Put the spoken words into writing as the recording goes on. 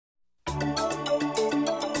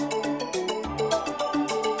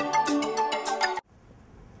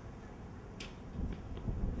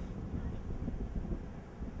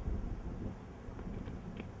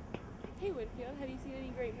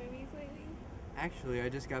Actually, I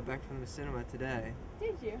just got back from the cinema today.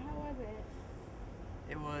 Did you? How was it?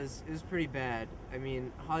 It was pretty bad. I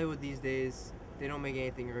mean, Hollywood these days, they don't make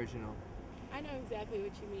anything original. I know exactly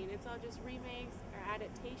what you mean. It's all just remakes or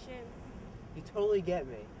adaptations. You totally get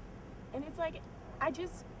me. And it's like,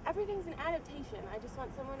 everything's an adaptation. I just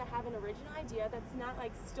want someone to have an original idea that's not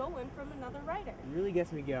like stolen from another writer. It really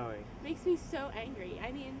gets me going. Makes me so angry.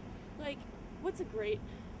 I mean, like, what's a great...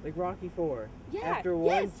 Like Rocky 4. Yeah, After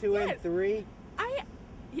 1, 2, and 3.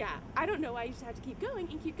 I don't know why you just have to keep going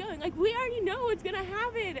and keep going. Like, we already know what's gonna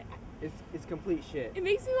happen. It's complete shit. It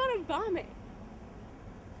makes me want to vomit.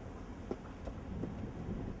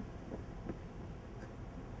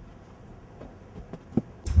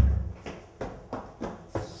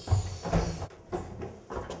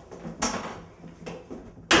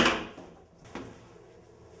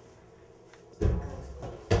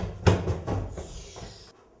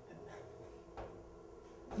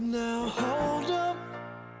 Now hold up,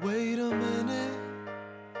 wait a minute.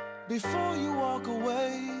 Before you walk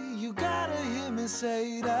away, you gotta hear me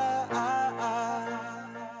say that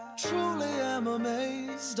I truly am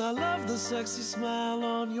amazed. I love the sexy smile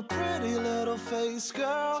on your pretty little face,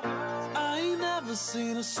 girl. I ain't never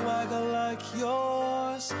seen a swagger like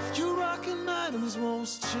yours. You rockin' items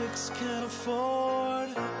most chicks can't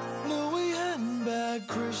afford. Louis handbag,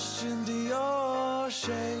 Christian Dior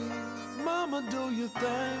shade. Mama, do your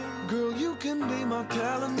thing. Girl, you can be my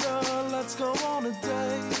calendar. Let's go on a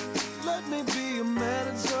date. Let me be your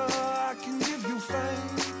manager. I can give you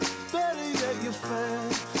fame. Better yet, your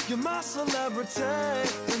fan. You're my celebrity.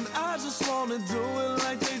 And I just wanna do it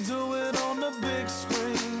like they do it on the big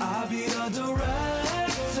screen. I'll be the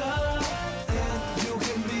director, and you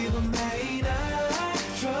can be the main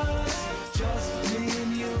actress. Just me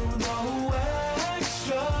and you, no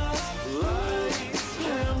extras. Lights,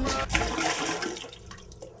 camera.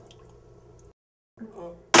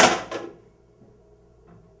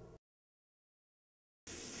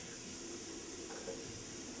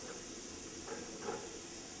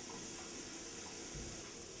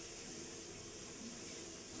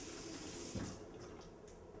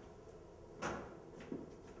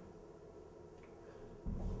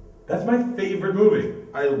 That's my favorite movie.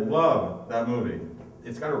 I love that movie.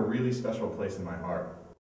 It's got a really special place in my heart.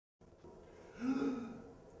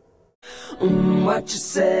 What you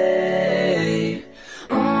say?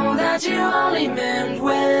 That you only meant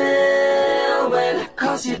well,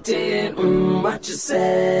 'cause you did. What you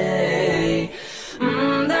say?